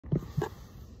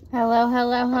Hello,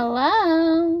 hello,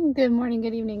 hello. Good morning,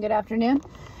 good evening, good afternoon.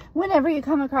 Whenever you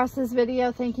come across this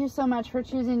video, thank you so much for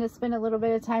choosing to spend a little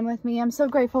bit of time with me. I'm so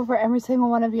grateful for every single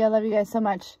one of you. I love you guys so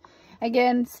much.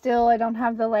 Again, still, I don't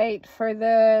have the light for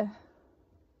the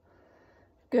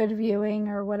good viewing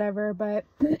or whatever, but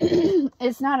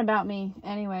it's not about me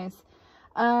anyways.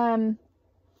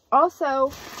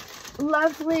 Also,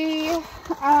 lovely,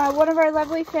 one of our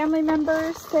lovely family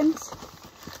members sent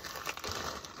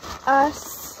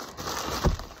us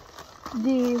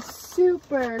these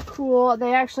super cool,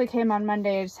 they actually came on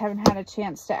Monday. I just haven't had a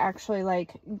chance to actually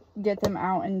like get them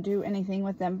out and do anything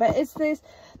with them, but it's the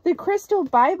crystal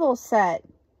Bible set.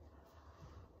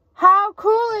 How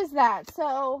cool is that?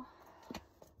 So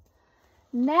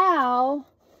now,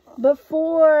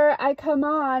 before I come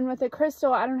on with a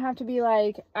crystal, I don't have to be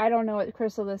like, I don't know what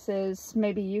crystal this is.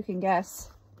 Maybe you can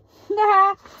guess.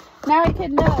 Now I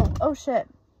can know. Oh shit.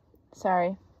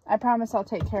 Sorry. I promise I'll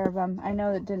take care of them. I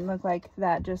know it didn't look like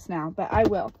that just now, but I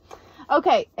will.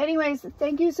 Okay. Anyways,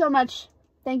 thank you so much.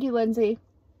 Thank you, Lindsay.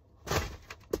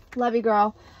 Love you,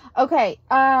 girl. Okay.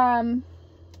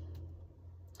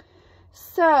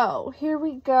 So here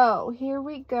we go. Here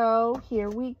we go. Here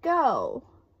we go.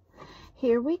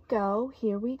 Here we go,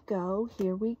 here we go,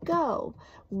 here we go.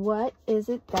 What is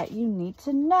it that you need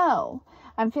to know?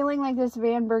 I'm feeling like this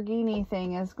Van Bergini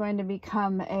thing is going to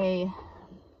become a,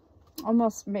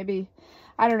 almost maybe,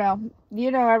 I don't know.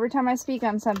 You know, every time I speak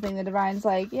on something, the divine's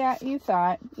like, yeah, you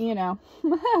thought, you know.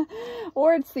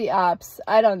 Or it's the ops.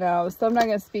 I don't know. So I'm not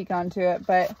going to speak onto it.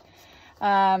 But,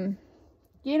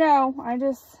 you know, I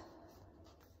just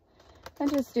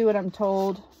do what I'm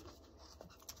told.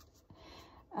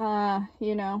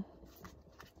 You know,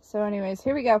 so anyways,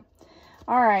 here we go.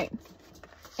 All right.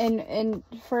 And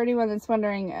for anyone that's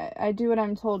wondering, I do what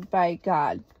I'm told by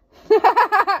God.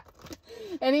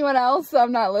 Anyone else?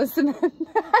 I'm not listening.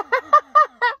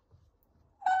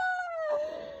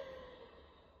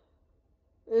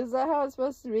 Is that how it's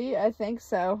supposed to be? I think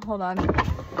so. Hold on.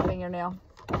 Fingernail.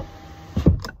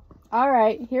 All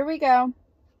right, here we go.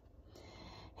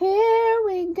 Here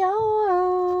we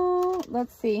go.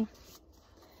 Let's see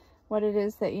what it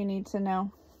is that you need to know.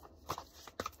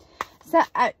 So,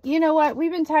 you know what?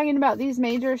 We've been talking about these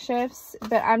major shifts,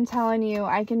 but I'm telling you,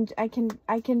 I can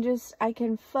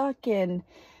fucking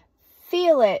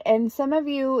feel it. And some of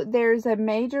you, there's a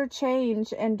major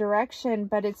change in direction,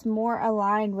 but it's more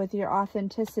aligned with your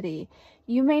authenticity.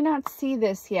 You may not see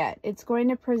this yet. It's going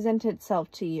to present itself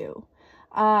to you.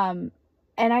 And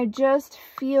I just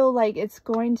feel like it's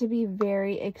going to be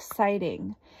very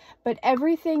exciting. But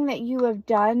everything that you have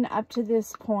done up to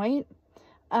this point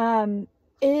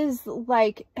is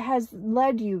like, has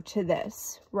led you to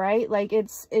this, right? Like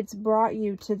it's brought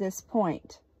you to this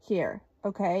point here.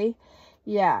 Okay.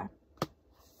 Yeah.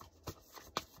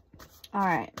 All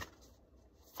right.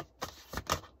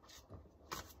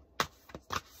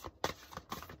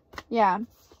 Yeah.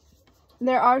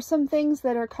 There are some things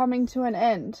that are coming to an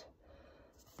end.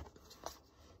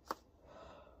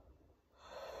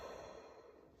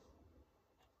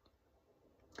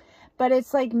 But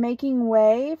it's like making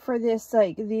way for this,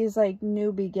 like, these like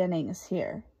new beginnings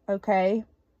here. Okay.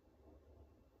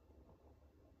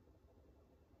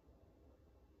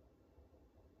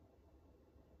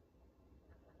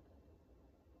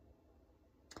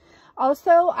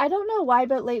 Also, I don't know why,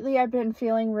 but lately I've been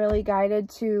feeling really guided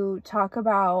to talk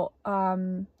about,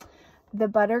 the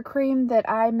buttercream that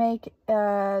I make,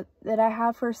 that I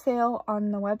have for sale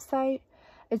on the website.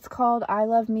 It's called I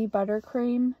Love Me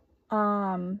Buttercream.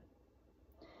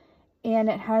 And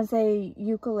it has a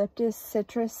eucalyptus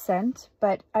citrus scent,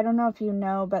 but I don't know if you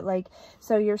know, but like,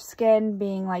 so your skin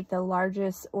being like the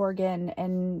largest organ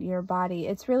in your body,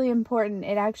 it's really important.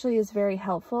 It actually is very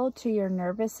helpful to your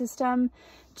nervous system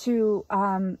to,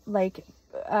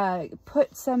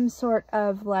 put some sort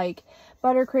of like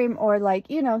buttercream or like,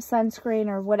 you know, sunscreen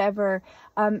or whatever,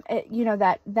 you know,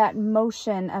 that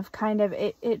motion of kind of,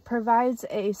 it provides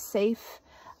a safe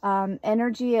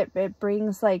energy. It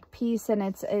brings like peace, and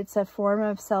it's a form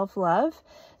of self-love.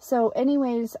 So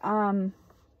anyways, I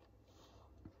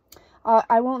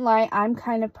won't lie, I'm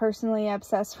kind of personally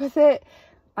obsessed with it.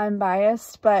 I'm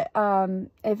biased, but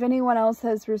if anyone else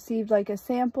has received like a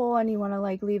sample and you want to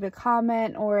like leave a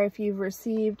comment, or if you've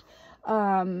received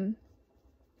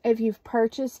if you've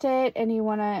purchased it and you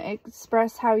want to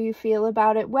express how you feel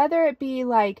about it, whether it be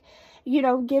like, you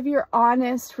know, give your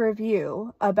honest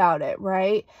review about it,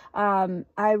 right?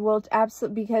 I will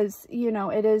absolutely, because, you know,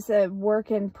 it is a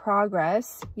work in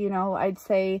progress. You know, I'd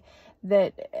say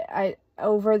that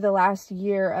over the last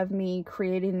year of me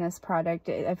creating this product,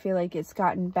 I feel like it's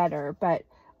gotten better, but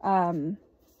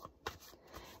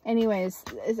Anyways,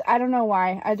 I don't know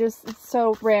why. It's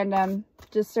so random.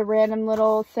 Just a random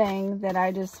little thing that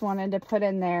I just wanted to put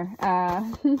in there.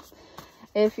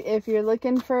 If you're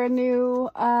looking for a new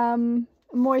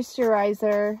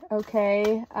moisturizer,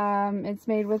 okay, it's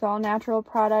made with all natural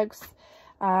products.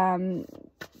 You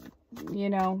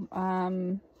know,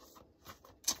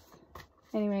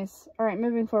 anyways, all right,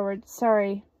 moving forward.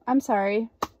 Sorry. I'm sorry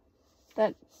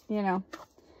that, you know,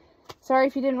 sorry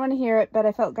if you didn't want to hear it, but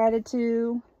I felt guided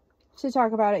to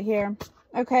talk about it here.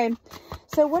 Okay,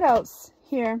 so what else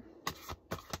here?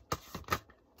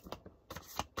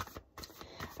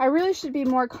 I really should be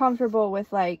more comfortable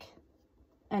with, like,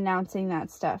 announcing that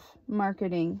stuff,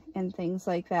 marketing and things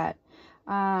like that.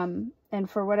 And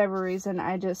for whatever reason,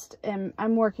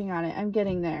 I'm working on it. I'm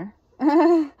getting there.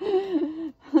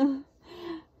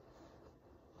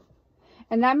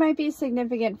 And that might be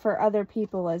significant for other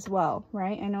people as well,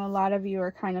 right? I know a lot of you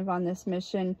are kind of on this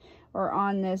mission or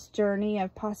on this journey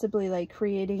of possibly like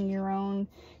creating your own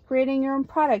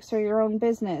products or your own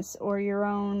business or your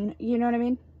own, you know what I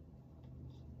mean?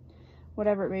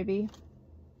 Whatever it may be.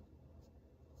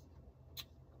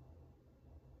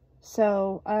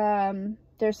 So,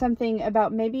 there's something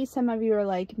about maybe some of you are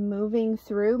like moving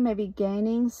through, maybe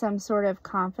gaining some sort of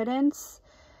confidence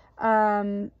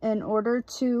in order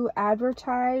to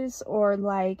advertise or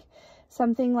like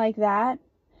something like that.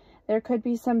 There could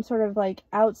be some sort of like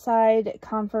outside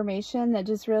confirmation that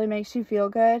just really makes you feel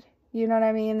good. You know what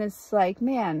I mean? It's like,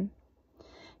 man,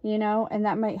 you know, and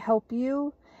that might help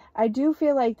you. I do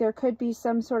feel like there could be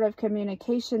some sort of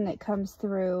communication that comes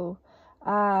through.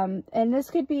 And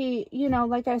this could be, you know,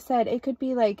 like I said, it could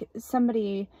be like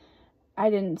somebody,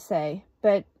 I didn't say,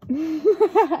 but I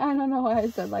don't know why I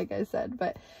said like I said,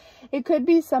 but it could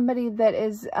be somebody that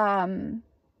is,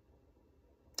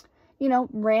 you know,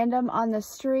 random on the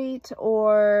street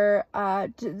or,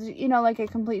 you know, like a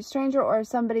complete stranger or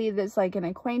somebody that's like an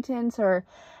acquaintance or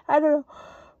I don't know,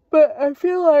 but I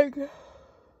feel like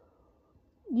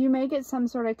you may get some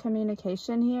sort of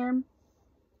communication here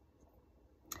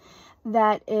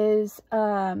that is,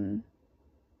 that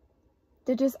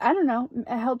just, I don't know,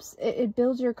 it helps, it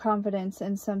builds your confidence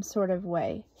in some sort of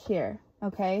way here,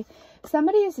 okay?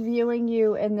 Somebody is viewing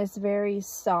you in this very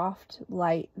soft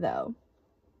light, though.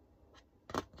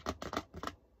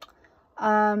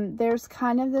 There's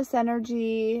kind of this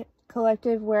energy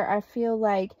collective where I feel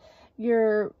like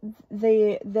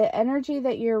the energy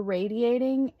that you're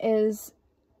radiating is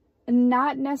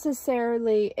not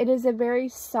necessarily, it is a very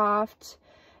soft,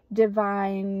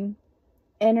 divine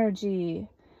energy,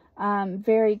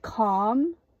 very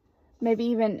calm, maybe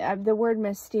even the word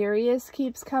mysterious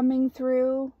keeps coming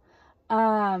through,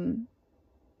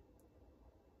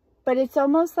 but it's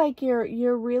almost like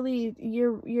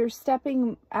you're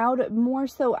stepping out, more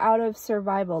so out of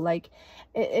survival. Like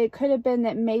it could have been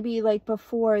that maybe like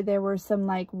before there were some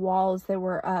like walls that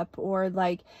were up, or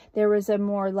like there was a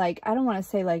more like, I don't want to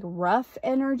say like rough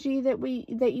energy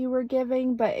that you were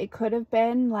giving, but it could have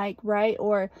been like, right?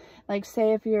 Or like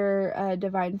say if you're a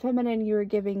divine feminine, you were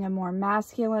giving a more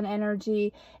masculine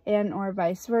energy, and or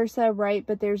vice versa, right?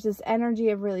 But there's this energy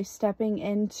of really stepping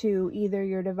into either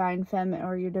your divine feminine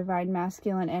or your divine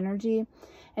masculine energy,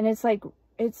 and it's like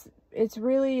it's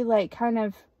really like kind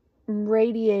of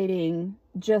radiating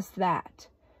just that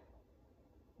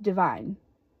divine,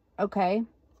 okay?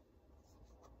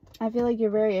 I feel like you're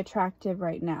very attractive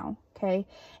right now, okay?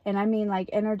 And I mean like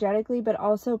energetically, but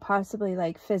also possibly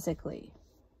like physically.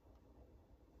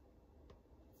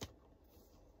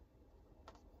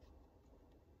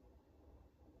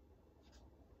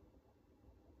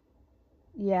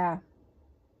 Yeah.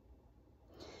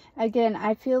 Again,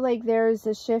 I feel like there's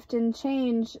a shift and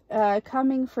change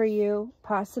coming for you,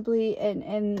 possibly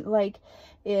in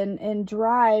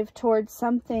drive towards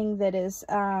something that is,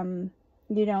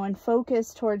 you know, and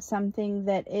focus towards something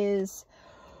that is,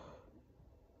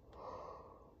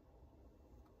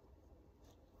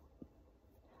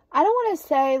 I don't want to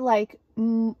say like,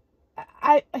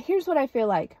 here's what I feel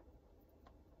like.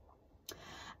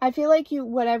 I feel like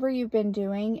whatever you've been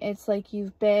doing, it's like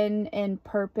you've been in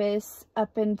purpose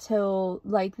up until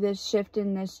like this shift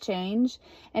and this change.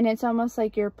 And it's almost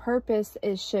like your purpose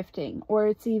is shifting, or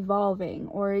it's evolving,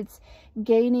 or it's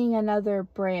gaining another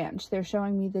branch. They're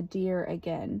showing me the deer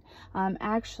again.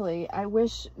 Actually, I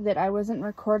wish that I wasn't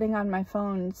recording on my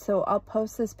phone. So I'll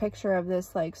post this picture of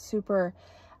this like super,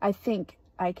 I think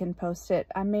I can post it.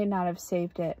 I may not have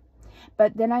saved it.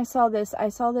 But then I saw this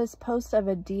post of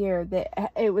a deer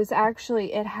that it was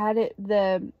actually, it had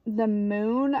the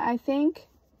moon, I think,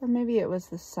 or maybe it was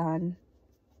the sun.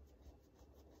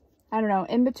 I don't know,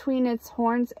 in between its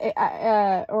horns,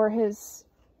 or his,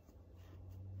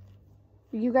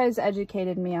 You guys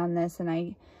educated me on this, and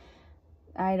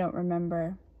I don't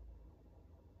remember.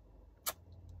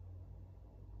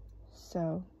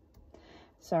 So,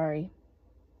 sorry.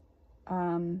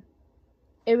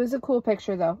 It was a cool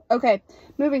picture, though. Okay,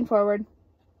 moving forward.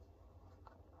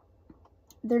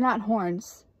 They're not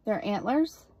horns. They're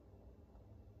antlers.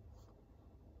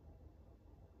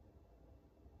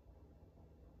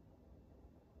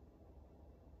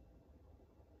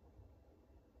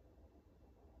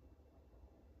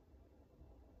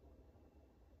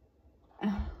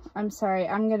 I'm sorry.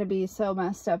 I'm going to be so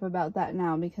messed up about that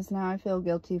now because now I feel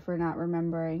guilty for not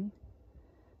remembering.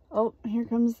 Oh, here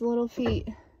comes the little feet.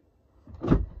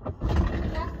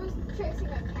 Jasper's chasing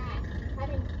a cat. I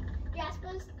mean,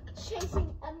 Jasper's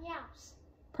chasing a mouse.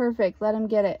 Perfect. Let him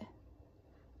get it.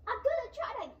 I'm gonna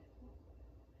try to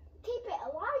keep it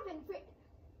alive and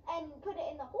put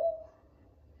it in the hole.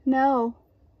 No.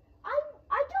 I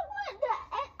don't want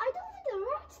the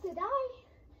rats to die.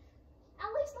 At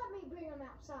least let me bring them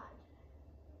outside.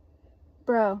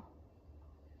 Bro.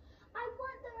 I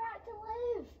want the rat to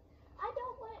live. I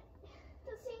don't want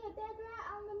to see a dead rat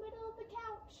on the middle of the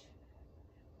couch.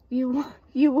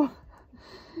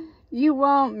 You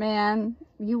won't, man.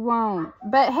 You won't.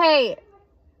 But hey,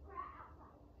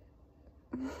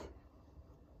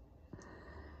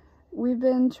 we've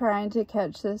been trying to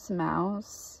catch this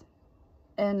mouse,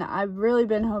 and I've really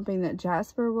been hoping that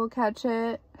Jasper will catch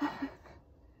it.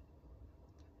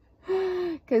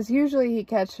 Because usually he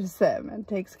catches them and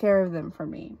takes care of them for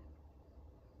me.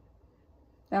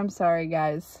 I'm sorry,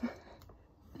 guys.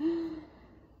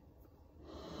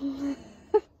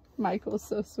 Michael's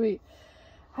so sweet.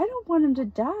 I don't want him to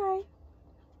die.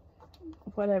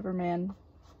 Whatever, man.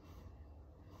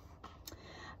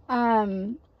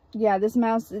 Yeah, this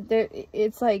mouse,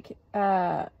 it's like,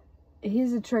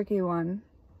 he's a tricky one.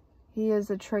 He is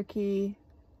a tricky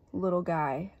little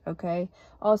guy, okay?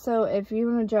 Also, if you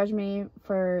want to judge me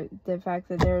for the fact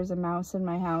that there's a mouse in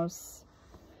my house,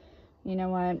 you know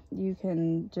what? You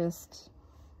can just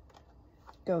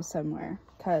go somewhere,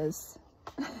 because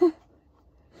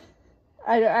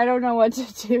I don't know what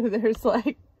to do. There's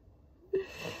like,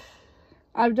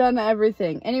 I've done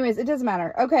everything. Anyways, it doesn't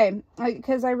matter. Okay,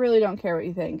 because I really don't care what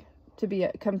you think, to be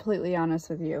completely honest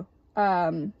with you.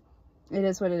 It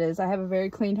is what it is. I have a very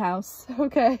clean house,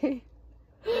 okay?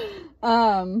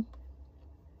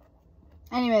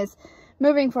 Anyways,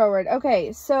 moving forward.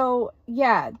 Okay, so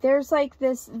yeah, there's like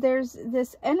this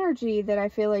energy that I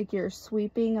feel like you're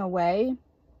sweeping away.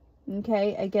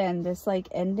 Okay, again, this like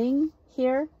ending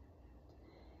here.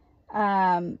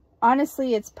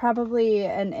 Honestly, it's probably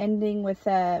an ending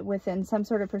within some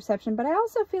sort of perception, but I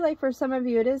also feel like for some of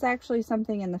you, it is actually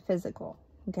something in the physical.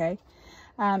 Okay.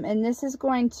 And this is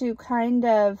going to kind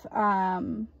of,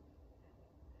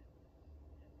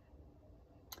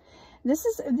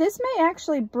 this may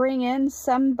actually bring in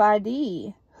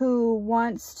somebody who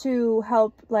wants to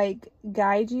help like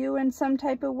guide you in some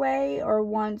type of way, or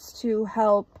wants to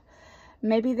help.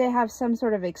 Maybe they have some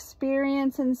sort of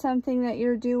experience in something that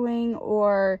you're doing,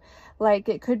 or like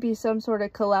it could be some sort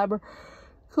of collaboration.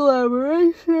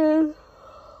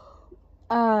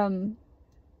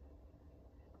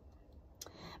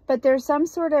 But there's some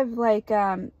sort of like,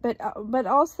 but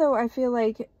also I feel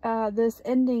like this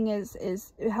ending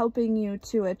is helping you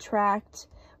to attract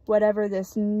whatever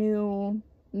this new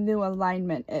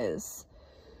alignment is.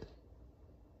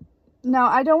 Now,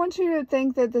 I don't want you to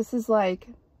think that this is like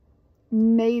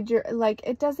major, like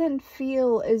it doesn't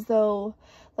feel as though,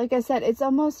 like I said, it's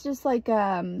almost just like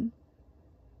an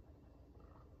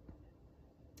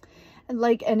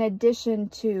addition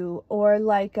to, or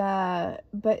like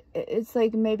but it's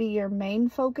like maybe your main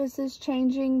focus is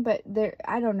changing, but there,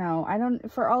 I don't know,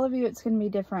 for all of you it's going to be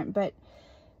different, but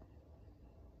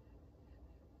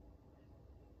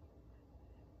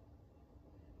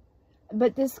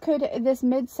this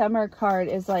midsummer card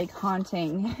is like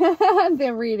haunting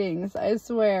the readings, I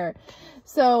swear.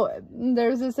 So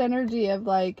there's this energy of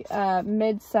like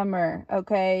midsummer,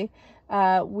 okay?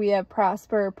 We have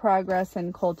prosper, progress,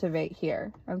 and cultivate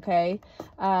here, okay?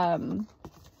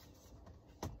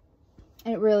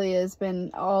 It really has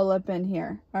been all up in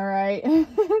here, all right?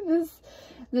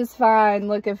 This fine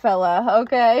looking fella,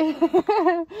 okay?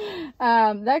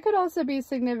 That could also be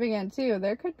significant too.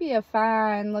 There could be a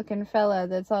fine looking fella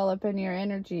that's all up in your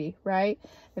energy, right?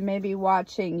 That may be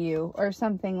watching you or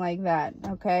something like that,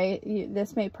 okay?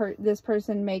 This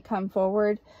person may come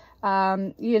forward,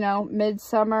 you know,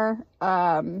 midsummer,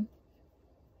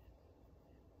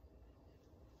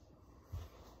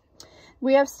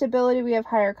 we have stability, we have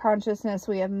higher consciousness,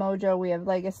 we have mojo, we have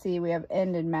legacy, we have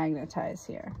end and magnetize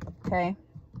here, okay?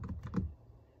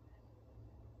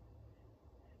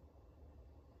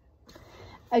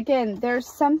 Again, there's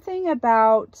something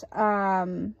about, I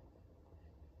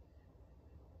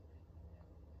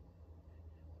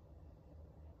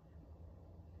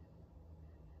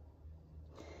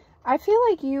feel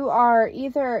like you are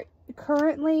either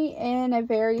currently in a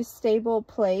very stable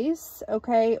place,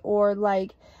 okay, or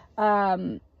like,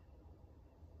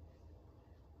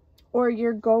 or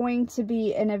you're going to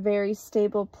be in a very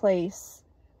stable place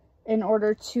in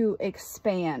order to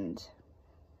expand.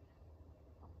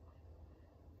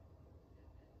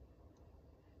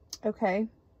 Okay.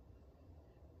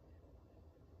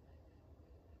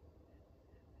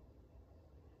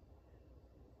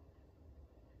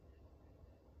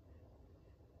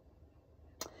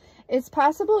 It's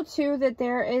possible too that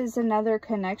there is another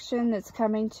connection that's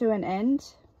coming to an end.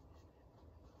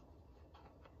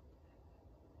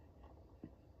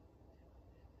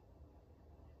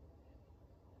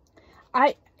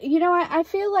 You know, I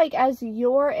feel like as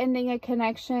you're ending a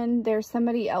connection, there's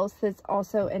somebody else that's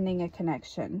also ending a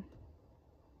connection.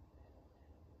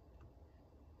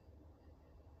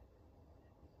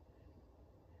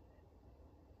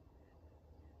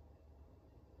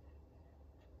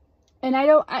 And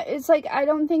it's like, I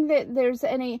don't think that there's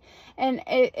any, and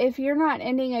if you're not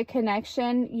ending a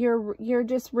connection, you're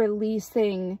just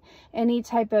releasing any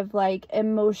type of like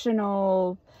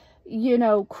emotional, you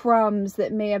know, crumbs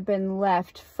that may have been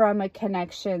left from a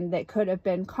connection that could have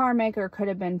been karmic or could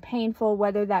have been painful,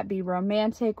 whether that be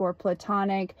romantic or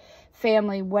platonic,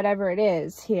 family, whatever it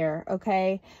is here,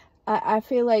 okay? I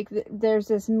feel like there's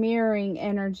this mirroring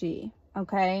energy,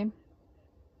 okay?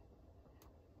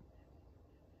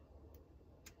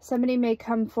 Somebody may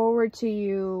come forward to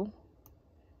you.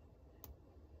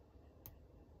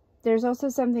 There's also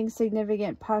something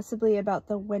significant possibly about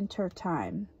the winter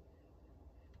time.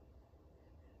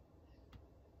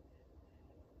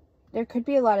 There could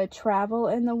be a lot of travel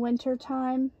in the winter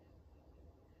time.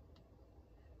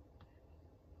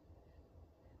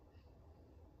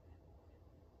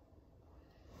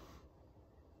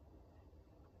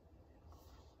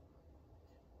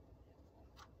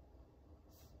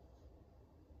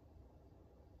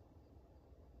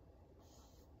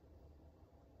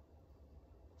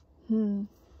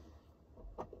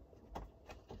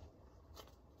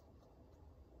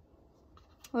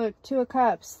 Look, 2 of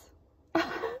Cups.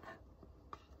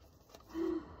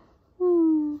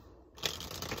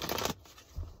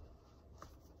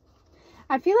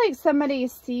 I feel like somebody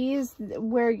sees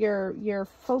where your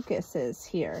focus is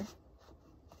here.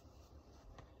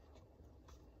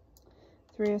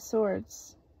 3 of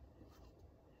Swords.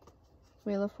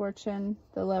 Wheel of Fortune,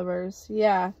 the Lovers.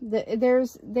 Yeah, there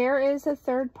is a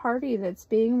third party that's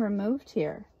being removed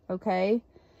here, okay?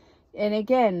 And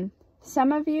again,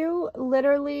 some of you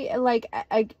literally, like,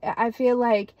 I feel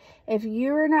like if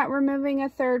you're not removing a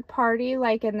third party,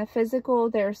 like in the physical,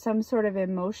 there's some sort of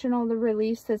emotional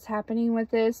release that's happening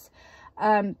with this.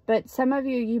 But some of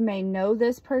you may know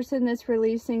this person that's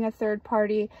releasing a third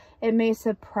party. It may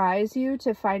surprise you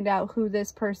to find out who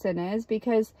this person is,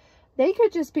 because they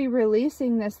could just be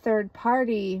releasing this third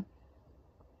party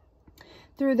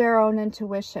through their own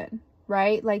intuition,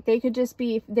 right? Like they could just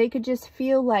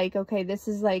feel like, okay, this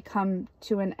is like come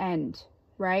to an end,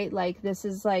 right? Like this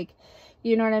is like,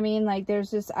 you know what I mean? Like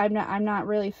there's just, I'm not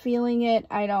really feeling it.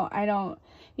 I don't,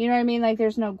 you know what I mean? Like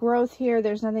there's no growth here.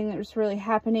 There's nothing that's really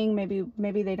happening.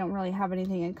 Maybe they don't really have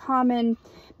anything in common.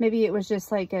 Maybe it was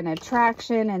just like an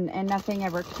attraction and nothing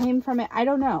ever came from it. I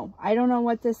don't know. I don't know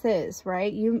what this is,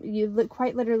 right? You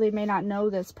quite literally may not know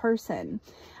this person.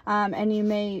 And you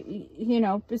may, you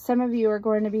know, some of you are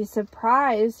going to be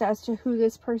surprised as to who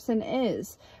this person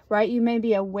is, right? You may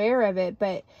be aware of it,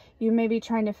 but you may be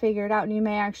trying to figure it out, and you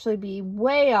may actually be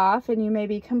way off, and you may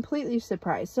be completely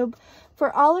surprised. So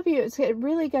for all of you, it's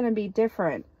really going to be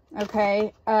different,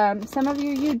 okay? Some of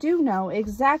you, you do know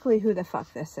exactly who the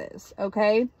fuck this is,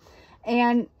 okay?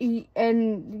 And you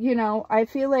know, I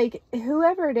feel like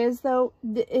whoever it is, though,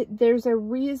 there's a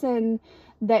reason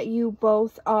that you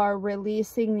both are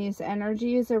releasing these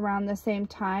energies around the same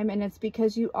time, and it's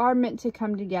because you are meant to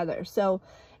come together. So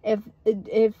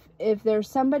if there's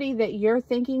somebody that you're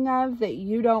thinking of that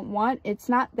you don't want, it's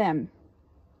not them.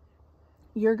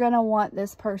 You're gonna want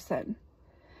this person,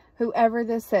 whoever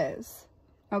this is,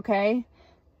 okay?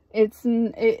 It's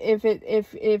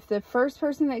if the first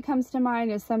person that comes to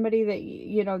mind is somebody that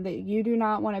you know that you do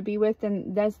not want to be with,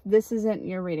 then this isn't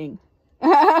your reading.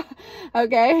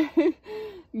 Okay?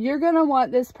 You're gonna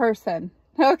want this person,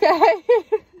 okay?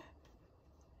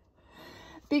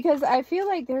 Because I feel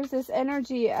like there's this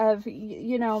energy of,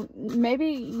 you know, maybe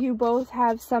you both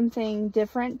have something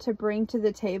different to bring to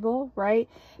the table, right?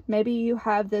 Maybe you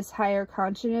have this higher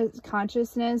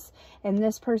consciousness and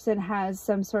this person has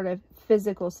some sort of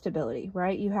physical stability,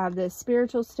 right? You have this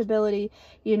spiritual stability,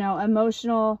 you know,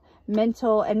 emotional,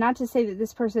 mental, and not to say that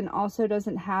this person also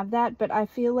doesn't have that, but I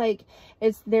feel like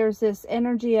there's this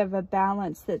energy of a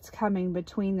balance that's coming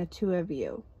between the two of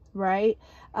you, right?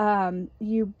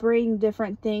 You bring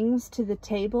different things to the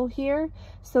table here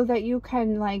so that you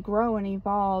can like grow and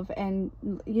evolve and,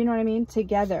 you know what I mean,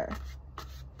 together.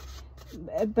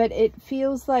 But it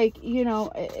feels like, you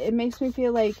know, it makes me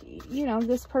feel like, you know,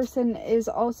 this person is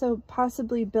also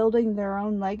possibly building their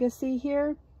own legacy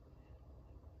here.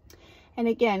 And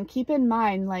again, keep in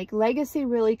mind, like, legacy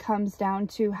really comes down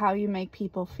to how you make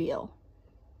people feel.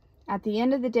 At the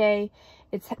end of the day,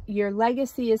 your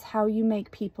legacy is how you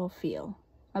make people feel.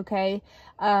 Okay.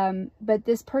 But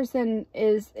this person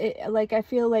is like, I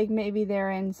feel like maybe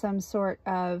they're in some sort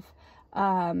of,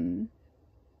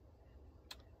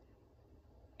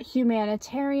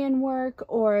 humanitarian work,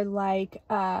 or like,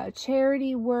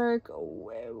 charity work,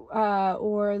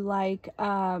 or like,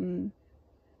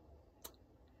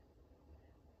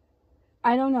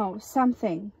 I don't know,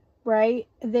 something, right?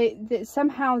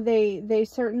 Somehow they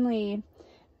certainly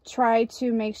try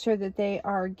to make sure that they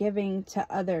are giving to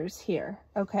others here,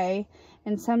 okay?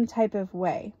 In some type of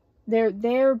way.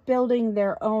 They're building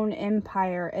their own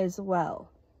empire as well.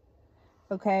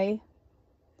 Okay?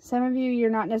 Some of you,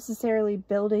 you're not necessarily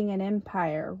building an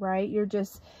empire, right?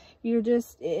 It's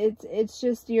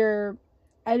just your,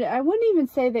 I wouldn't even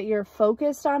say that you're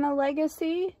focused on a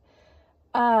legacy.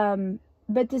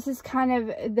 But this is kind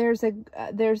of,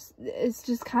 it's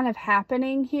just kind of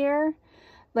happening here.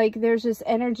 Like, there's this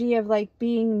energy of like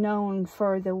being known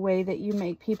for the way that you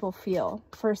make people feel,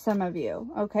 for some of you,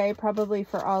 okay? Probably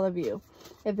for all of you,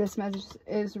 if this message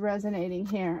is resonating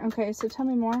here. Okay, so tell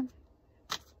me more.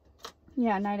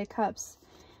 Yeah, Knight of Cups,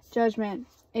 Judgment,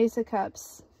 Ace of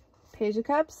Cups, Page of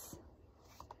Cups.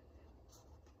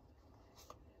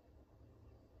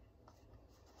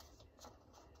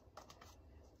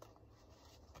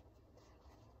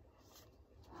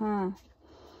 Huh.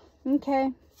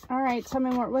 Okay. All right. Tell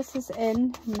me more. What's this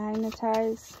in?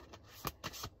 Magnetize.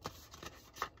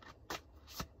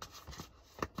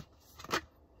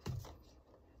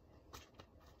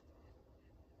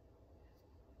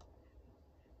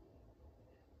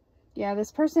 Yeah,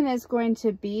 this person is going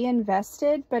to be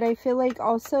invested, but I feel like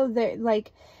also that,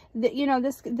 like, you know,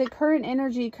 the current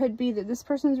energy could be that this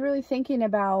person's really thinking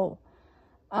about,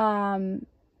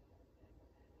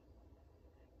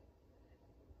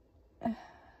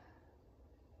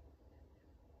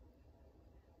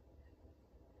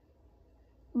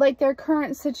 like their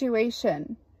current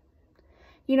situation.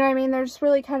 You know what I mean? They're just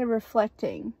really kind of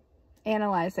reflecting,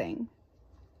 analyzing.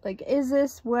 Like, is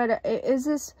this, you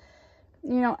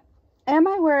know, am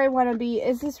I where I want to be?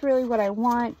 Is this really what I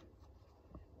want?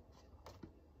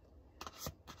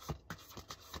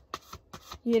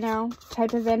 You know,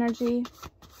 type of energy.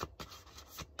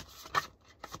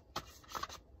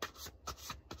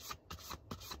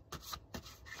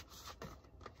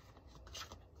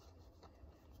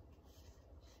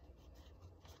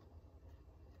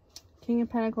 King of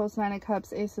Pentacles, Nine of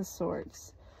Cups, Ace of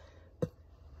Swords.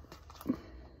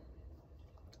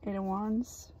 Eight of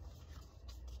Wands.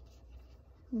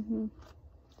 The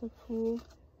Fool.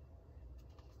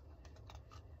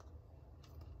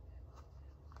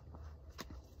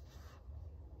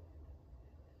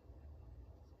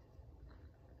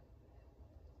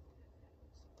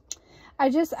 I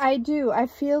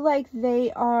feel like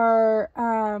they are,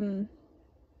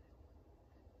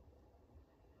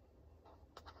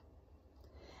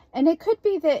 and it could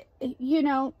be that, you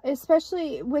know,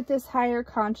 especially with this higher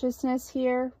consciousness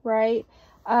here, right?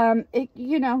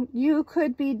 You know, you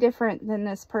could be different than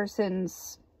this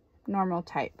person's normal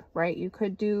type, right? You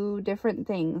could do different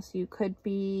things. You could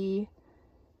be,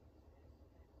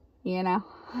 you know,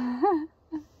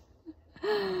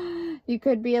 you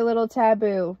could be a little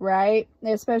taboo, right?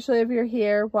 Especially if you're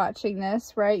here watching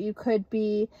this, right? You could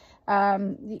be,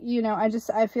 you know,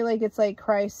 I feel like it's like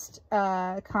Christ,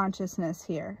 consciousness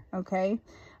here. Okay.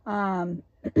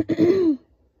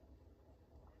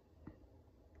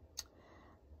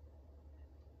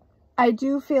 I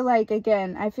do feel like,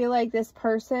 again, I feel like this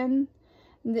person,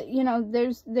 you know,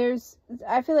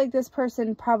 I feel like this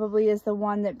person probably is the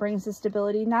one that brings the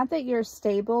stability. Not that you're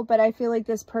stable, but I feel like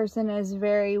this person is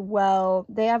very well,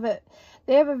 they have a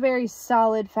very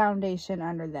solid foundation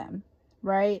under them,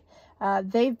 right?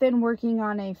 They've been working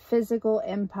on a physical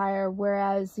empire,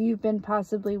 whereas you've been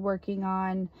possibly working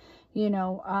on, you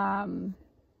know,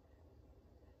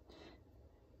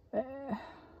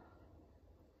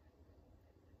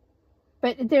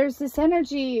 but there's this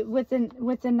energy with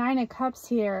the Nine of Cups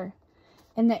here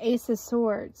and the Ace of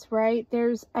Swords, right?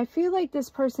 I feel like this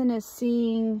person is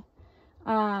seeing,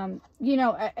 you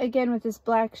know, again, with this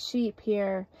black sheep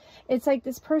here, it's like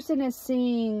this person is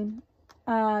seeing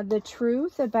the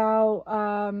truth about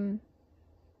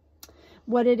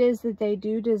what it is that they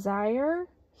do desire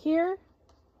here.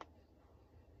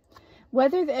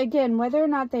 Whether or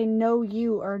not they know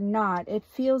you or not, it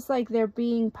feels like they're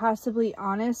being possibly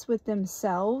honest with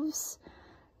themselves.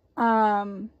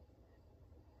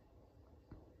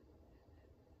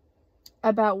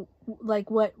 About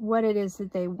like what it is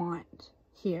that they want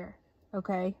here,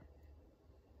 okay?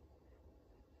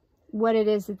 What it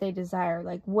is that they desire,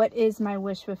 like what is my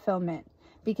wish fulfillment?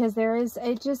 Because there is,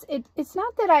 it's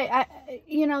not that I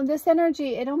you know, this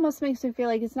energy, it almost makes me feel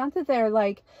like it's not that they're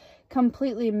like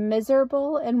completely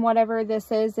miserable in whatever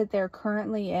this is that they're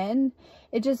currently in.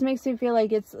 It just makes me feel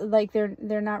like it's like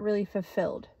they're not really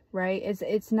fulfilled, right?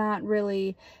 It's not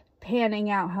really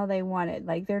panning out how they want it.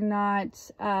 Like they're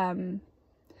not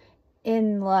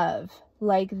in love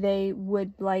like they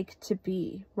would like to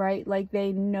be, right? Like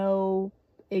they know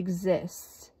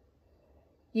exists.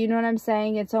 You know what I'm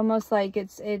saying? It's almost like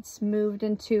it's moved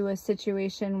into a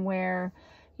situation where,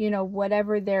 you know,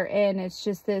 whatever they're in, it's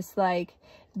just this like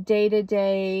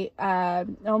day-to-day,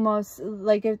 almost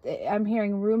like, if I'm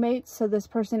hearing roommates, so this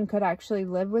person could actually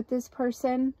live with this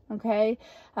person, okay?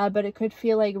 But it could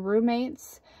feel like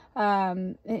roommates.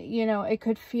 You know, it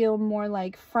could feel more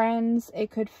like friends. It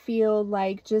could feel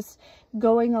like just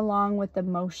going along with the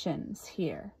motions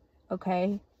here,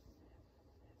 okay?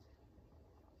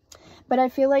 But I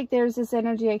feel like there's this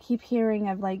energy I keep hearing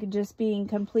of like just being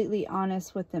completely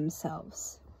honest with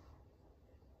themselves.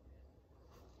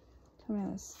 Tell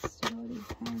me this stability,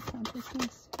 higher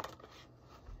consciousness.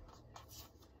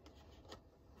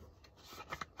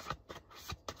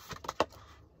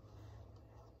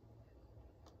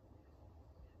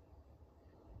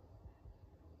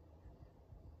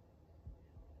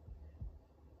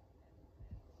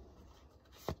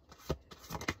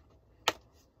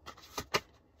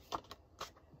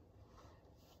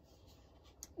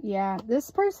 Yeah,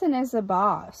 this person is a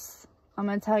boss. I'm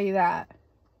going to tell you that.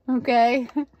 Okay?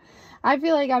 I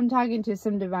feel like I'm talking to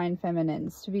some divine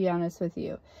feminines, to be honest with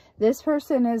you. This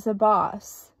person is a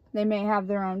boss. They may have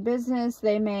their own business.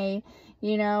 They may,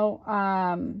 you know,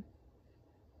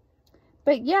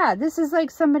 but yeah, this is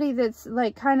like somebody that's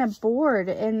like kind of bored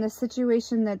in the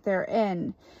situation that they're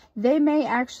in. They may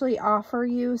actually offer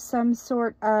you some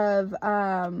sort of,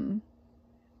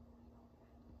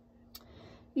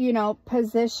 you know,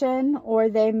 position, or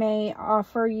they may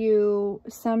offer you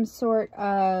some sort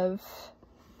of,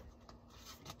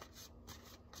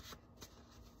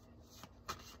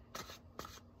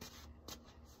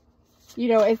 you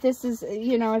know, if this is,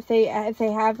 you know, if they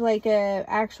have like a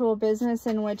actual business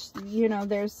in which, you know,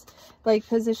 there's like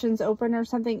positions open or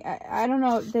something. I don't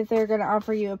know that they're going to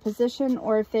offer you a position,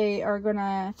 or if they are going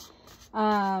to,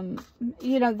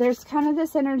 you know, there's kind of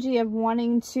this energy of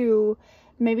wanting to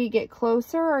maybe get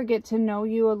closer or get to know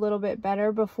you a little bit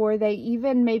better before they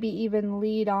maybe even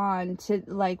lead on to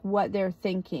like what they're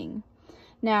thinking.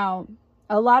 Now,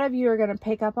 a lot of you are going to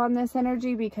pick up on this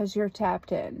energy because you're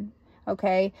tapped in,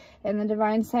 okay? And the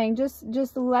divine's saying,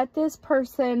 just let this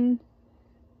person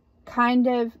kind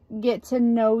of get to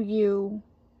know you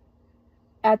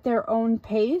at their own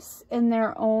pace, in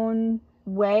their own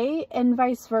way, and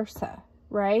vice versa,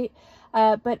 right?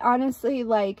 But honestly,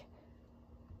 like,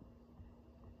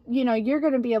 you know, you're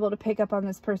going to be able to pick up on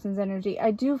this person's energy.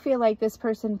 I do feel like this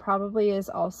person probably is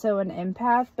also an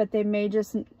empath, but they may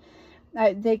just,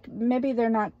 maybe they're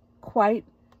not quite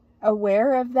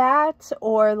aware of that,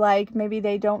 or like maybe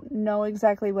they don't know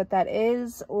exactly what that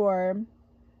is, or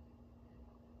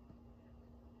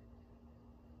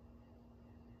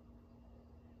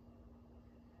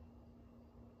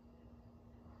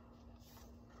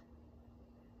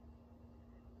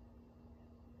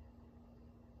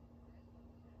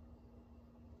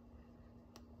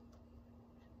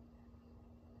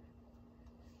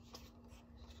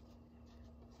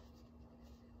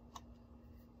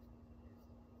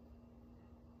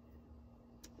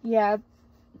yeah,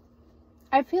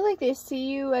 I feel like they see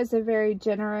you as a very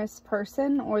generous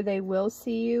person, or they will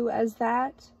see you as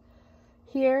that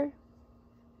here.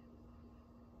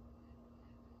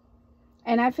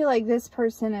 And I feel like this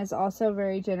person is also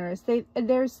very generous.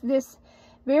 There's this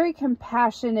very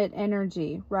compassionate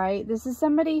energy, right? This is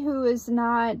somebody who is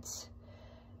not,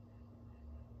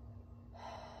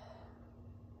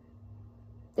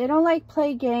 They don't like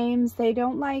play games. They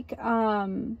don't like,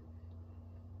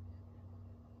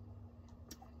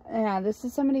 yeah, this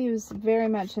is somebody who's very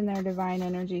much in their divine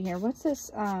energy here. What's this,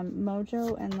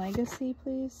 mojo and legacy,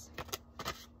 please?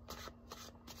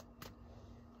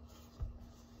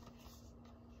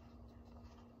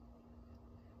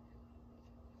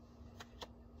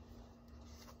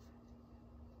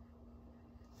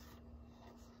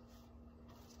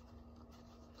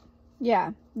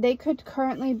 Yeah, they could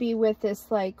currently be with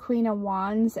this like Queen of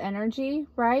Wands energy,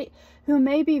 right? Who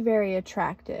may be very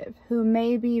attractive, who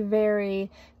may be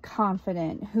very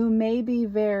confident, who may be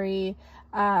very,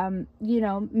 you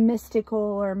know, mystical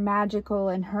or magical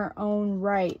in her own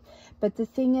right. But the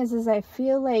thing is I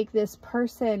feel like this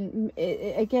person,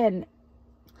 again,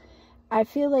 I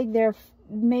feel like they're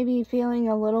maybe feeling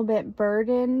a little bit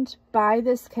burdened by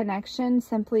this connection,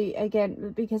 simply,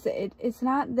 again, because it's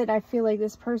not that I feel like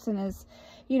this person is,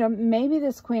 you know, maybe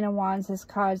this Queen of Wands has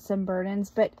caused some burdens,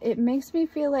 but it makes me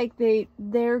feel like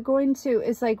they're going to,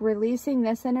 it's like releasing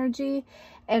this energy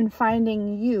and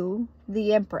finding you,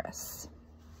 the Empress.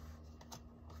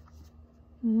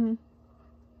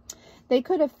 They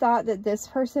could have thought that this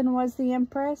person was the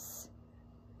Empress,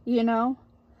 you know,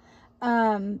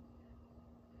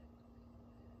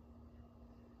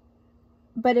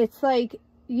 but it's like,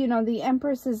 you know, the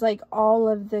Empress is like all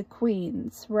of the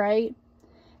queens, right?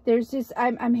 There's just,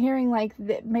 I'm hearing like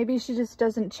that maybe she just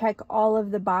doesn't check all of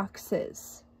the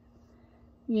boxes,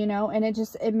 you know, and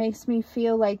it makes me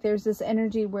feel like there's this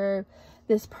energy where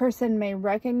this person may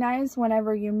recognize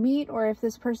whenever you meet, or if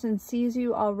this person sees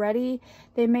you already,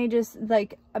 they may just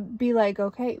like be like,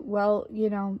 okay, well, you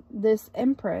know, this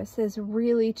Empress is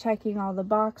really checking all the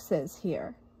boxes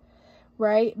here.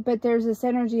 Right? But there's this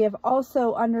energy of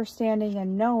also understanding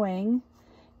and knowing,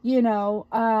 you know,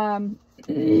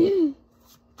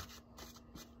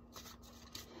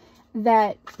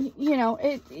 that, you know,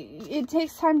 it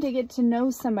takes time to get to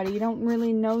know somebody. You don't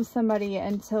really know somebody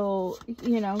until,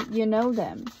 you know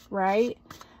them, right?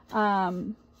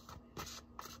 That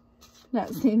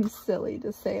seems silly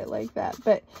to say it like that,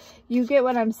 but you get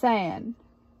what I'm saying.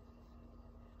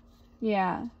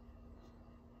 Yeah.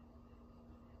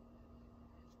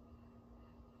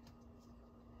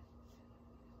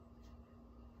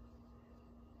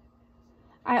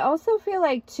 I also feel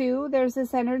like, too, there's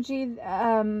this energy,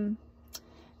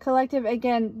 collective,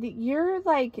 again, you're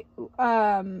like,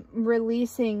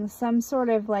 releasing some sort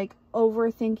of like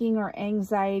overthinking or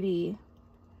anxiety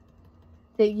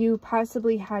that you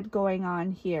possibly had going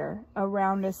on here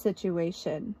around a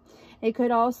situation. It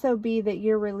could also be that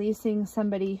you're releasing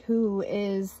somebody who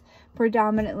is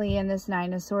predominantly in this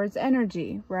Nine of Swords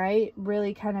energy, right?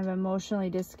 Really kind of emotionally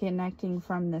disconnecting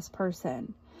from this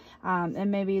person. And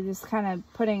maybe just kind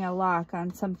of putting a lock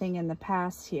on something in the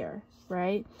past here,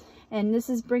 right? And this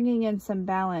is bringing in some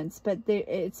balance, but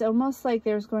it's almost like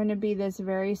there's going to be this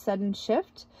very sudden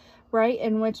shift, right?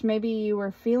 In which maybe you were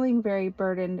feeling very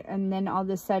burdened, and then all of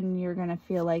a sudden you're going to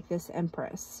feel like this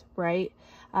Empress, right?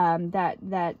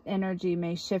 That energy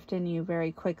may shift in you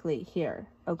very quickly here,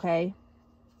 okay?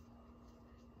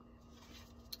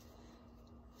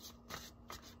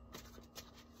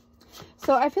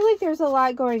 So I feel like there's a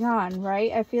lot going on,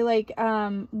 right? I feel like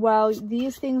while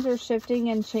these things are shifting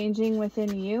and changing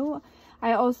within you,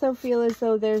 I also feel as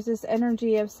though there's this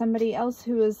energy of somebody else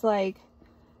who is like,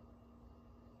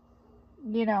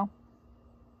 you know,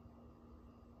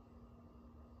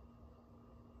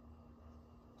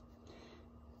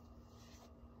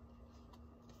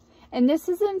 and this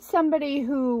isn't somebody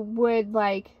who would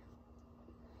like,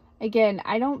 again,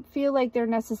 I don't feel like they're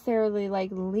necessarily like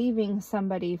leaving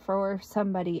somebody for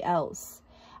somebody else.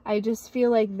 I just feel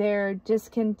like they're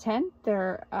discontent,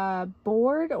 they're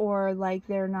bored, or like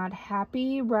they're not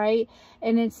happy, right?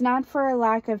 And it's not for a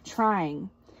lack of trying.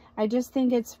 I just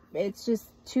think it's just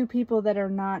two people that are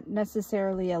not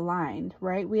necessarily aligned,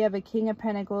 right? We have a King of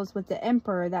Pentacles with the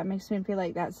Emperor. That makes me feel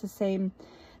like that's the same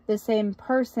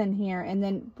person here. And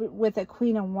then with a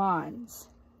Queen of Wands.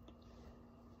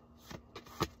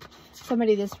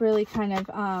 Somebody that's really kind of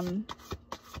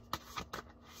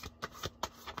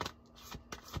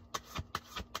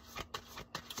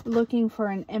looking for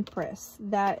an Empress,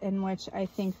 that in which I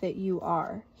think that you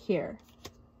are here.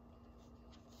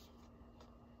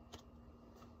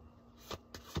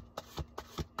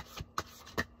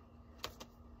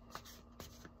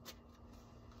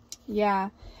 Yeah,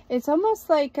 it's almost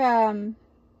like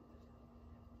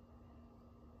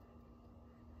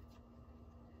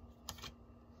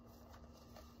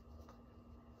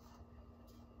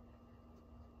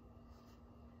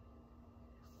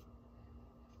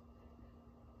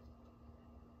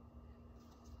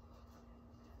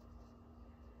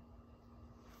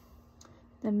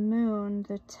The Moon,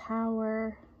 the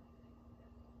Tower.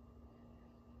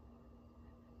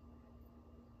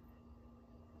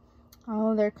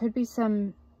 Oh, there could be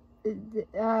some, I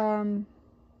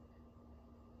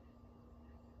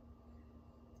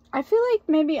feel like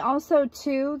maybe also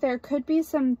too, there could be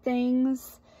some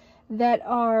things that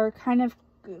are kind of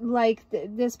like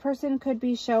this person could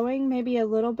be showing maybe a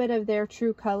little bit of their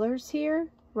true colors here,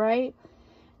 right?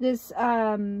 This,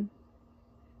 5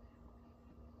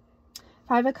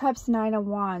 of Cups, 9 of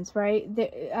Wands, right?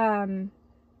 I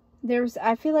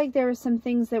feel like there were some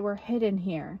things that were hidden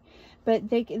here, but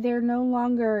they're no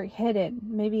longer hidden.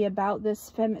 Maybe about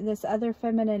this other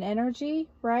feminine energy,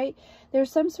 right?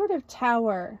 There's some sort of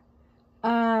tower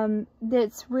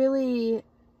that's really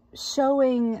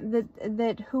showing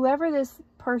that whoever this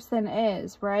person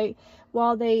is, right?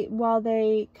 While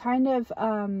they kind of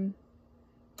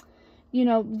you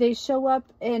know, they show up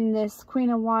in this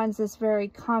Queen of Wands, this very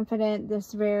confident,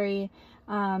 this very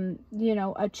you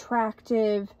know,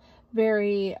 attractive,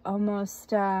 very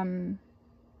almost you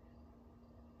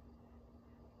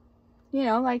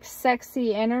know, like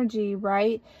sexy energy,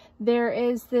 right? There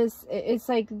is this, it's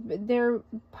like there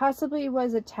possibly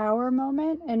was a tower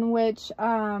moment in which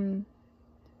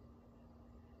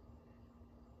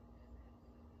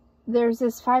there's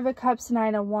this 5 of Cups,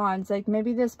 9 of Wands. Like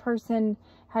maybe this person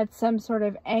had some sort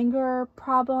of anger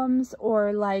problems,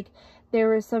 or like there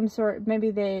was some sort,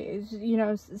 maybe they, you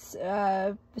know,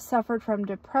 suffered from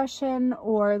depression,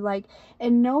 or like,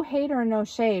 and no hate or no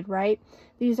shade, right?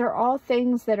 These are all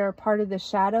things that are part of the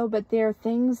shadow, but they're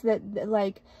things that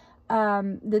like,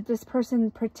 that this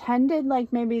person pretended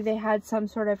like maybe they had some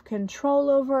sort of control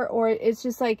over, or it's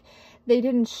just like they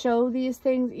didn't show these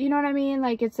things. You know what I mean?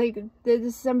 Like it's like this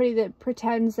is somebody that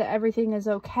pretends that everything is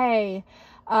okay.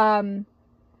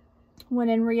 When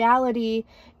in reality,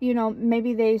 you know,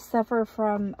 maybe they suffer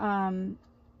from,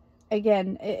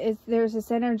 again, there's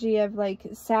this energy of like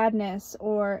sadness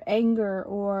or anger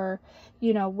or,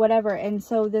 you know, whatever. And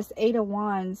so this 8 of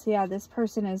Wands, yeah, this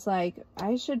person is like,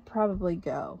 I should probably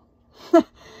go.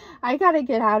 I gotta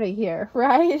get out of here,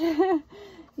 right?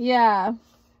 Yeah.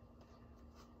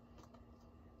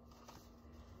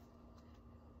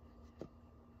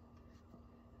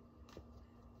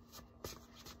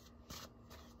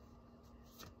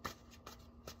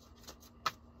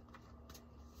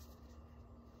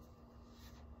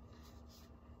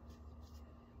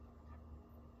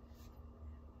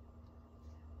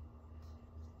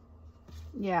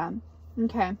 Yeah.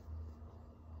 Okay.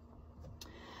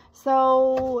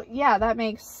 So, yeah, that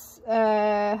makes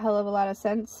a hell of a lot of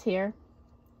sense here.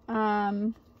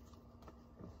 I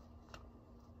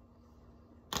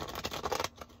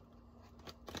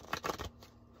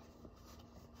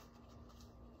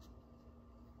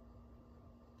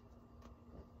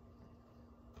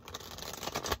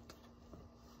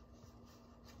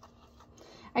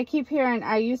keep hearing,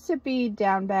 I used to be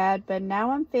down bad, but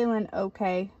now I'm feeling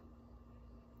okay.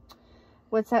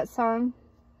 What's that song?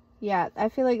 Yeah, I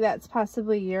feel like that's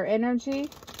possibly your energy,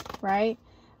 right?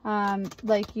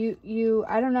 Like you,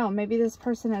 I don't know, maybe this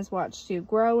person has watched you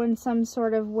grow in some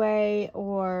sort of way,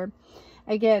 or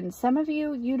again, some of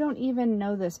you, you don't even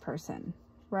know this person,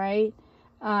 right?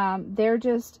 They're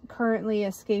just currently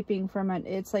escaping from it.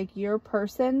 It's like your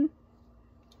person.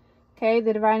 Okay,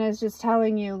 the divine is just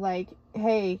telling you like,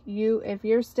 hey, if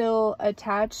you're still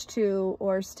attached to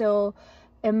or still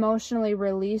emotionally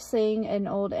releasing an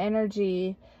old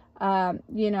energy,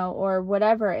 you know, or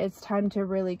whatever, it's time to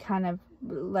really kind of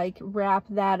like wrap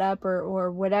that up or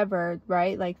whatever,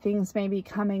 right? Like things may be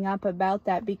coming up about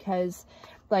that because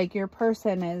like your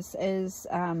person is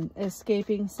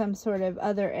escaping some sort of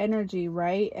other energy,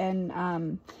 right? And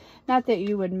not that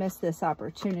you would miss this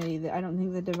opportunity. I don't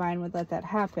think the divine would let that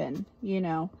happen, you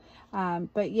know.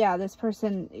 But yeah, this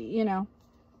person, you know,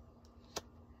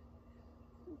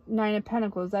 9 of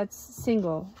Pentacles, that's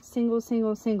single. Single,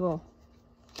 single, single.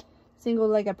 Single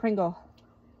like a Pringle.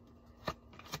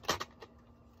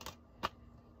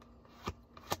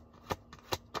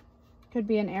 Could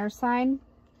be an air sign.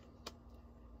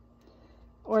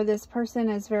 Or this person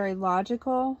is very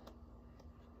logical.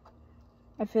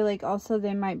 I feel like also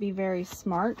they might be very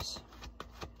smart.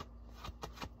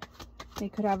 They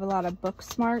could have a lot of book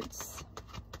smarts.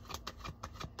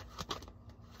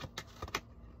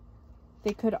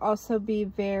 They could also be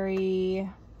very,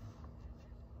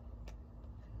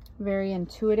 very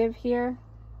intuitive here.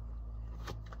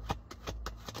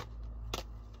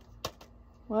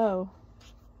 Whoa.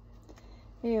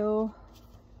 Ew.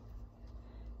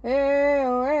 Ew,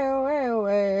 ew, ew,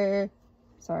 ew.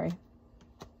 Sorry.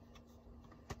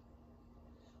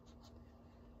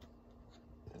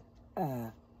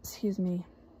 Excuse me.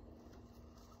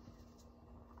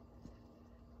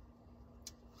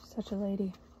 Such a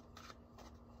lady.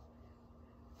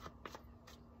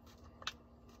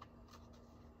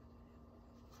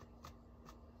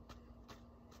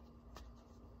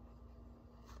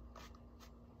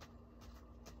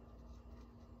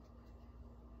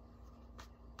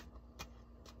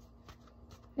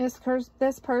 This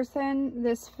person,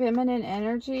 this feminine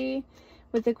energy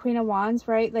with the Queen of Wands,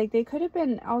 right? Like they could have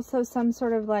been also some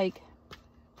sort of like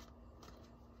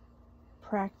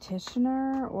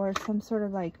practitioner or some sort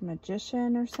of like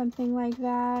magician or something like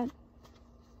that.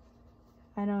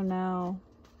 I don't know.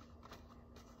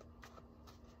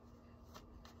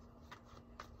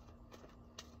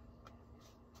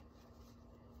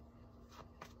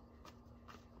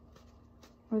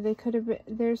 Or they could have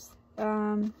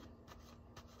been,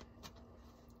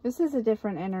 this is a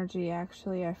different energy,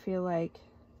 actually, I feel like.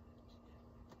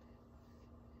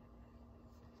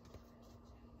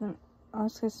 I'll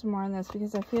just get some more on this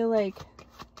because I feel like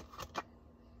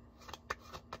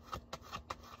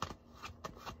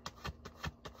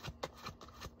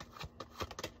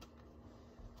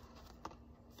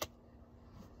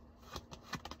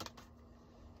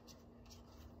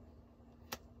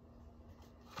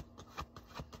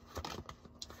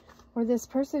or this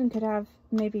person could have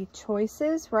maybe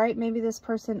choices, right? Maybe this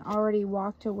person already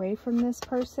walked away from this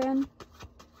person.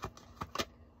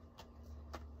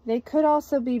 They could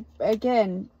also be,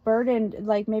 again, burdened,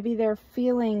 like maybe they're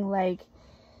feeling like,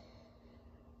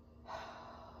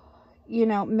 you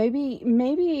know,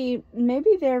 maybe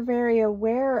they're very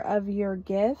aware of your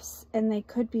gifts and they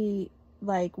could be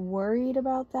like worried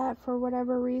about that for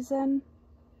whatever reason.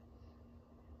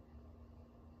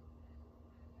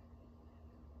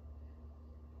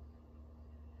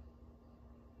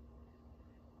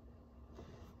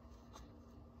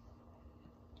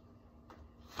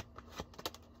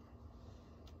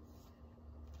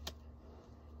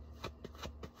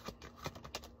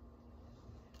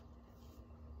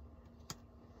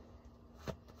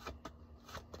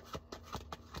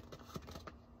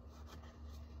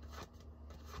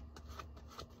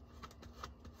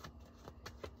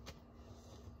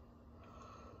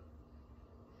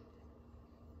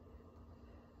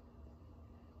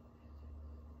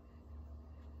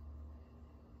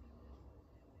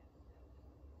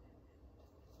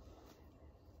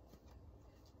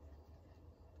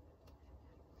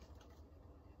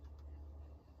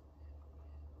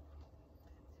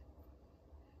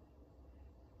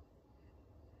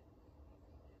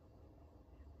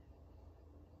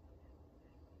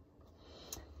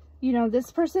 You know,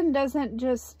 this person doesn't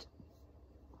just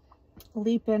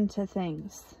leap into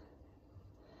things.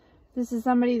 This is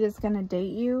somebody that's going to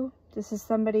date you. This is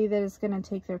somebody that is going to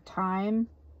take their time.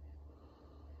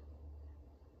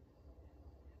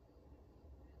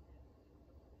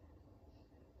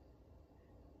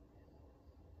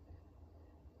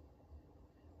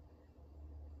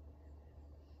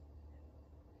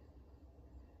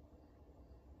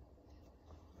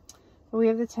 But we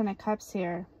have the Ten of Cups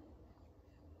here.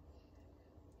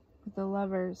 With the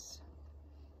Lovers.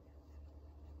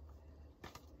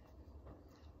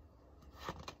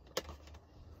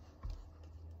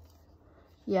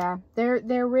 Yeah,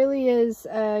 there really is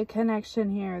a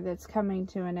connection here that's coming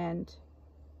to an end.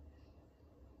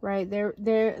 Right?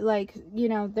 They're like, you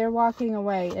know, they're walking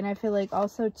away. And I feel like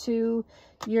also too,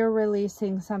 you're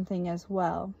releasing something as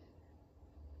well.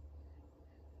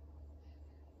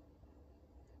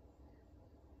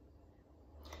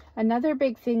 Another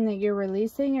big thing that you're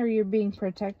releasing or you're being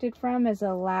protected from is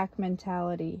a lack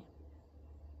mentality.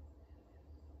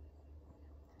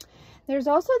 There's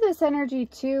also this energy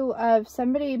too of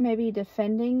somebody maybe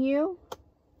defending you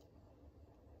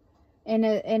in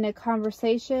a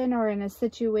conversation or in a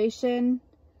situation.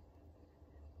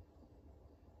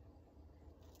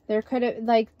 There could have,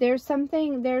 like, there's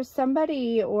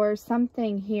somebody or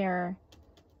something here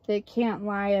that can't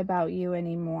lie about you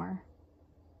anymore.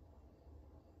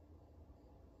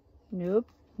 Nope.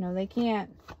 No, they can't.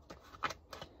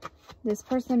 This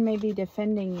person may be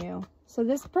defending you. So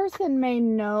this person may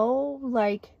know,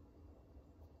 like,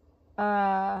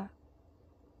 may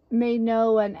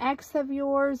know an ex of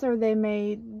yours, or they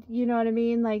may, you know what I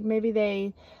mean? Like, maybe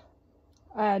they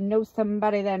know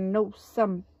somebody that knows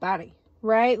somebody,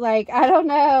 right? Like, I don't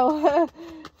know.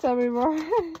 Tell me more.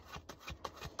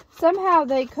 Somehow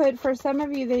they could, for some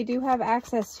of you, they do have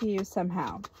access to you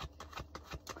somehow.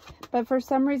 But for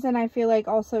some reason, I feel like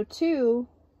also too,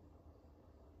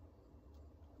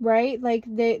 right? Like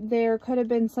there could have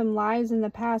been some lies in the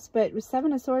past, but with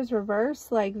Seven of Swords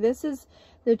reversed, like this is,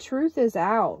 the truth is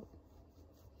out.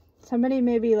 Somebody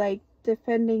may be like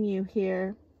defending you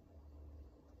here.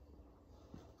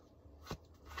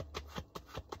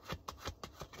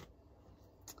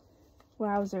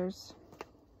 Wowzers.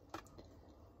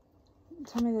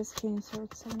 Tell me this King of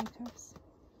Swords, 7 of Cups.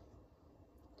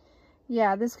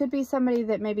 Yeah, this could be somebody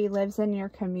that maybe lives in your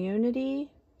community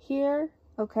here,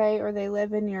 okay? Or they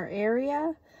live in your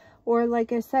area. Or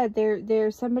like I said,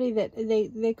 they're somebody that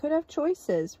they could have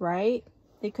choices, right?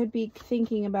 They could be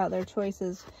thinking about their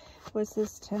choices. What's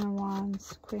this? 10 of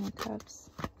Wands, Queen of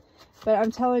Cups. But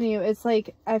I'm telling you, it's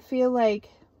like, I feel like,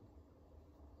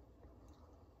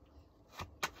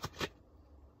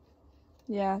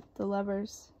 yeah, the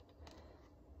Lovers.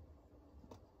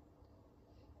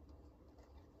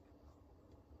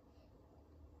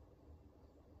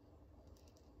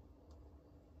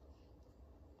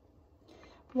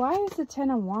 Why is the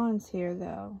 10 of Wands here,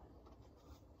 though?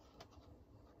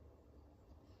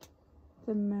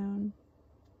 The Moon.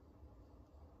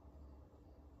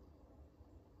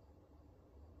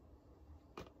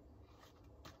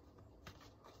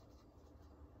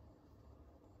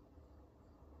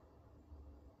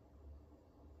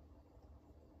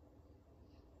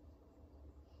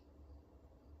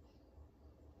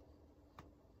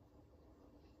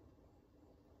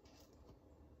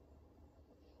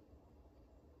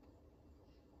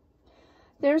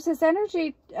 There's this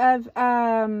energy of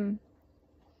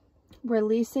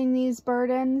releasing these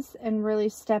burdens and really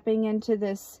stepping into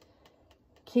this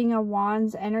King of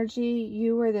Wands energy,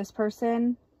 you or this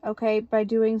person, okay, by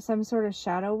doing some sort of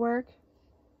shadow work,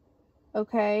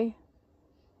 okay?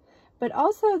 But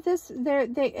also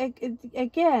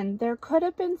again, there could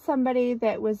have been somebody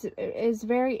that is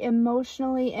very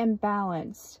emotionally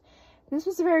imbalanced. This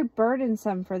was very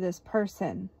burdensome for this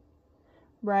person.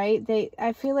 Right?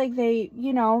 I feel like they,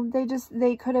 you know,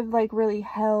 they could have like really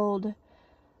held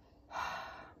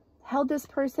this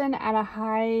person at a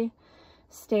high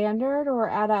standard or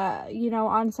at a, you know,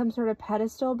 on some sort of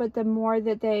pedestal. But the more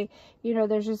that they, you know,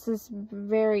 there's just this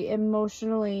very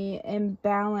emotionally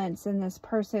imbalance in this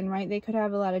person, right? They could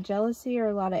have a lot of jealousy or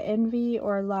a lot of envy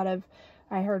or a lot of,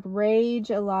 I heard rage,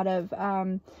 a lot of,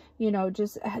 you know,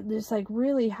 just like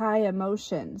really high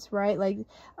emotions, right? Like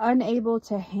unable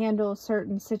to handle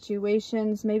certain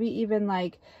situations, maybe even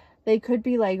like they could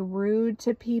be like rude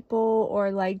to people or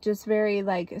like just very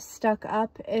like stuck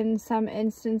up in some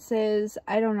instances.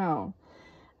 I don't know,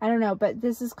 but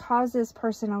this has caused this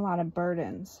person a lot of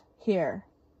burdens here.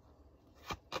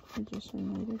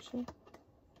 Magician, leadership.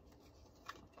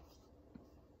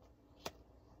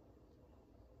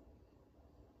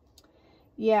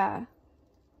 Yeah.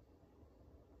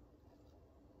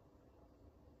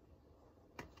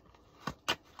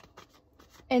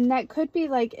 And that could be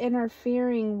like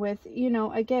interfering with, you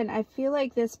know, again, I feel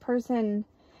like this person,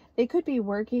 they could be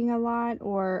working a lot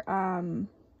or,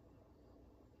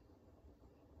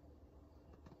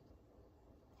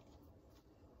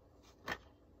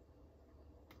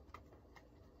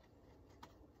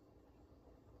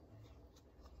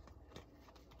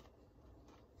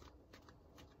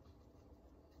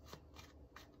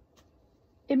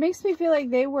 it makes me feel like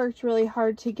they worked really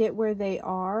hard to get where they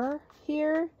are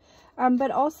here.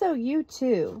 But also you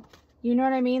too. You know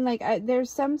what I mean? Like there's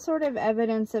some sort of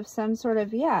evidence of some sort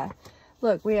of, yeah,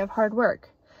 look, we have hard work.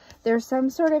 There's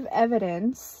some sort of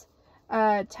evidence,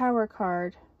 Tower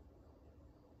card.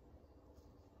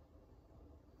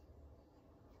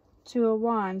 2 of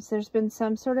Wands. There's been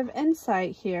some sort of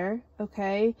insight here,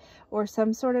 okay? Or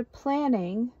some sort of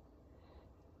planning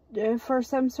for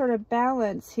some sort of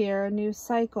balance here, a new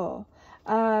cycle.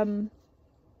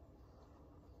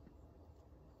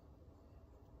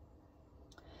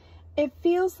 It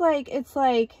feels like it's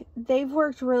like they've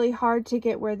worked really hard to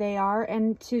get where they are,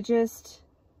 and to just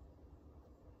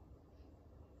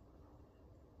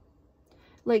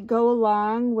like go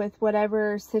along with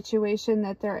whatever situation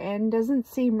that they're in doesn't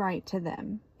seem right to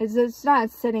them. It's not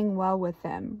sitting well with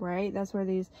them, right? That's where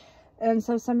these, and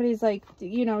so somebody's like,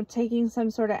 you know, taking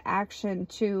some sort of action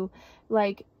to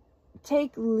like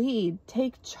take lead,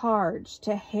 take charge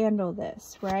to handle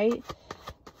this, right?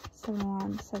 7 of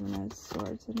Wands, 7 of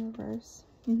Swords in reverse.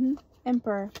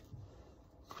 Emperor.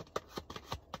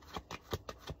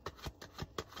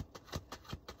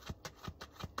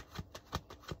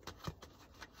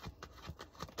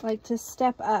 Like to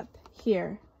step up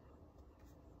here.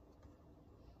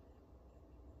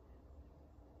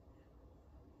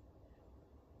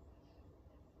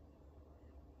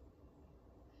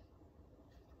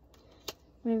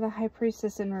 We have the High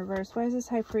Priestess in reverse. Why is this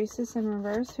High Priestess in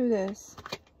reverse? Who this?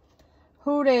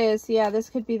 Who this? Yeah,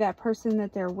 this could be that person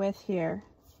that they're with here.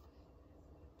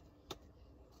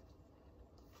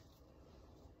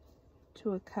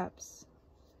 2 of Cups.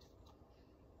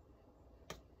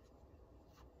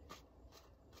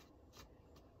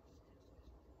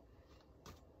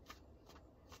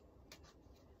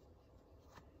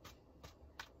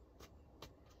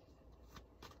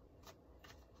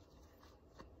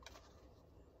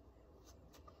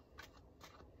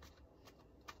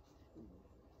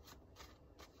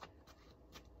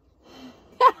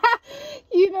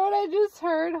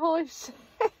 heard. Holy shit.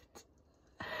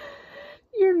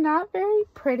 You're not very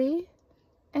pretty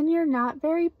and you're not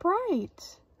very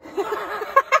bright.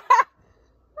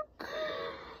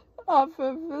 Off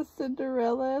of the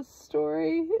Cinderella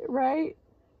story, right?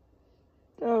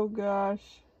 Oh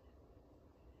gosh.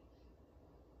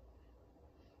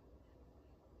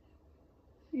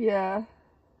 Yeah.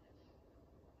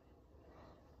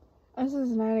 This is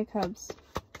Nine of Cups.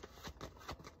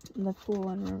 The Fool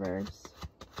in reverse.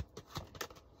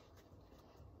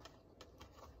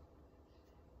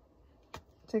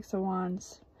 Six of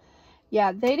Wands.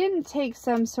 Yeah, they didn't take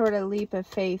some sort of leap of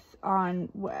faith on,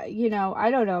 you know, I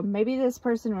don't know. Maybe this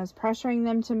person was pressuring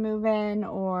them to move in,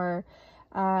 or,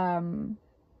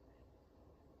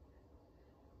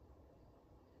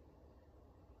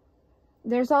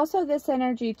 there's also this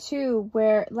energy too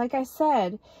where, like I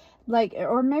said, like,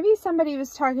 or maybe somebody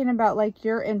was talking about like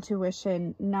your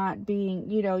intuition not being,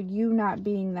 you know, you not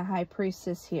being the high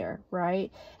priestess here,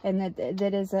 right? And that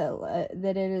it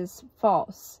is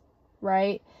false,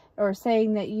 right? Or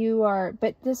saying that you are,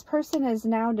 but this person is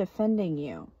now defending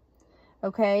you,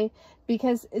 okay?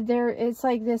 Because it's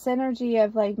like this energy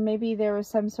of like, maybe there was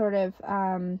some sort of,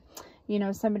 you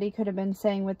know, somebody could have been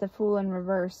saying with the Fool in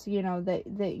reverse, you know,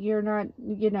 that you're not,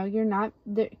 you know, you're not,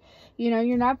 you know,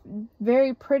 you're not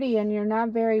very pretty and you're not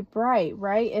very bright,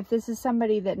 right? If this is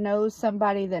somebody that knows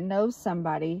somebody that knows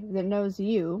somebody that knows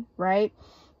you, right?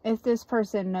 If this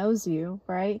person knows you,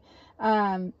 right?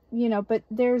 You know, but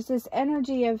there's this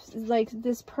energy of like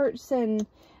this person,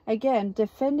 again,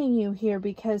 defending you here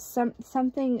because some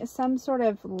sort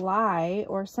of lie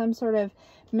or some sort of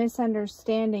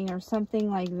misunderstanding or something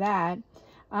like that,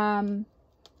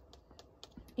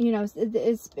 you know,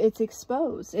 it's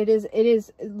exposed. It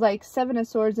is like Seven of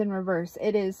Swords in reverse.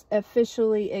 It is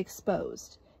officially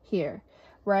exposed here,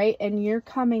 right? And you're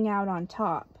coming out on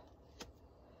top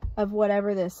of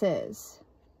whatever this is.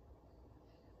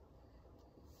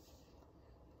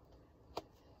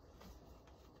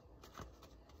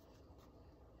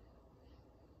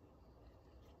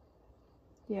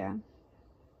 Yeah.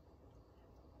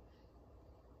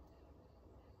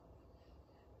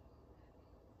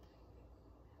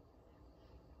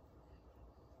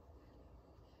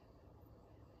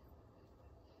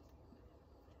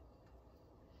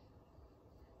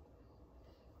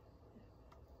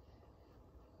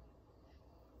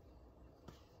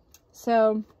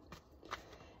 So,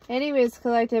 anyways,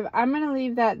 collective, I'm going to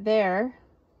leave that there.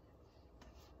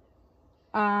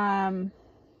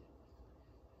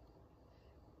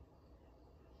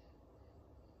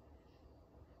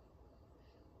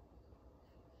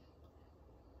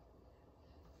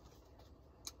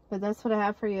 But that's what I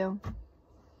have for you.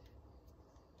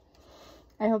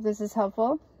 I hope this is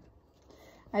helpful.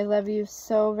 I love you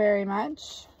so very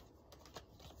much.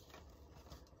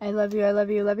 I love you, I love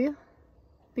you, I love you.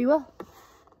 Be well.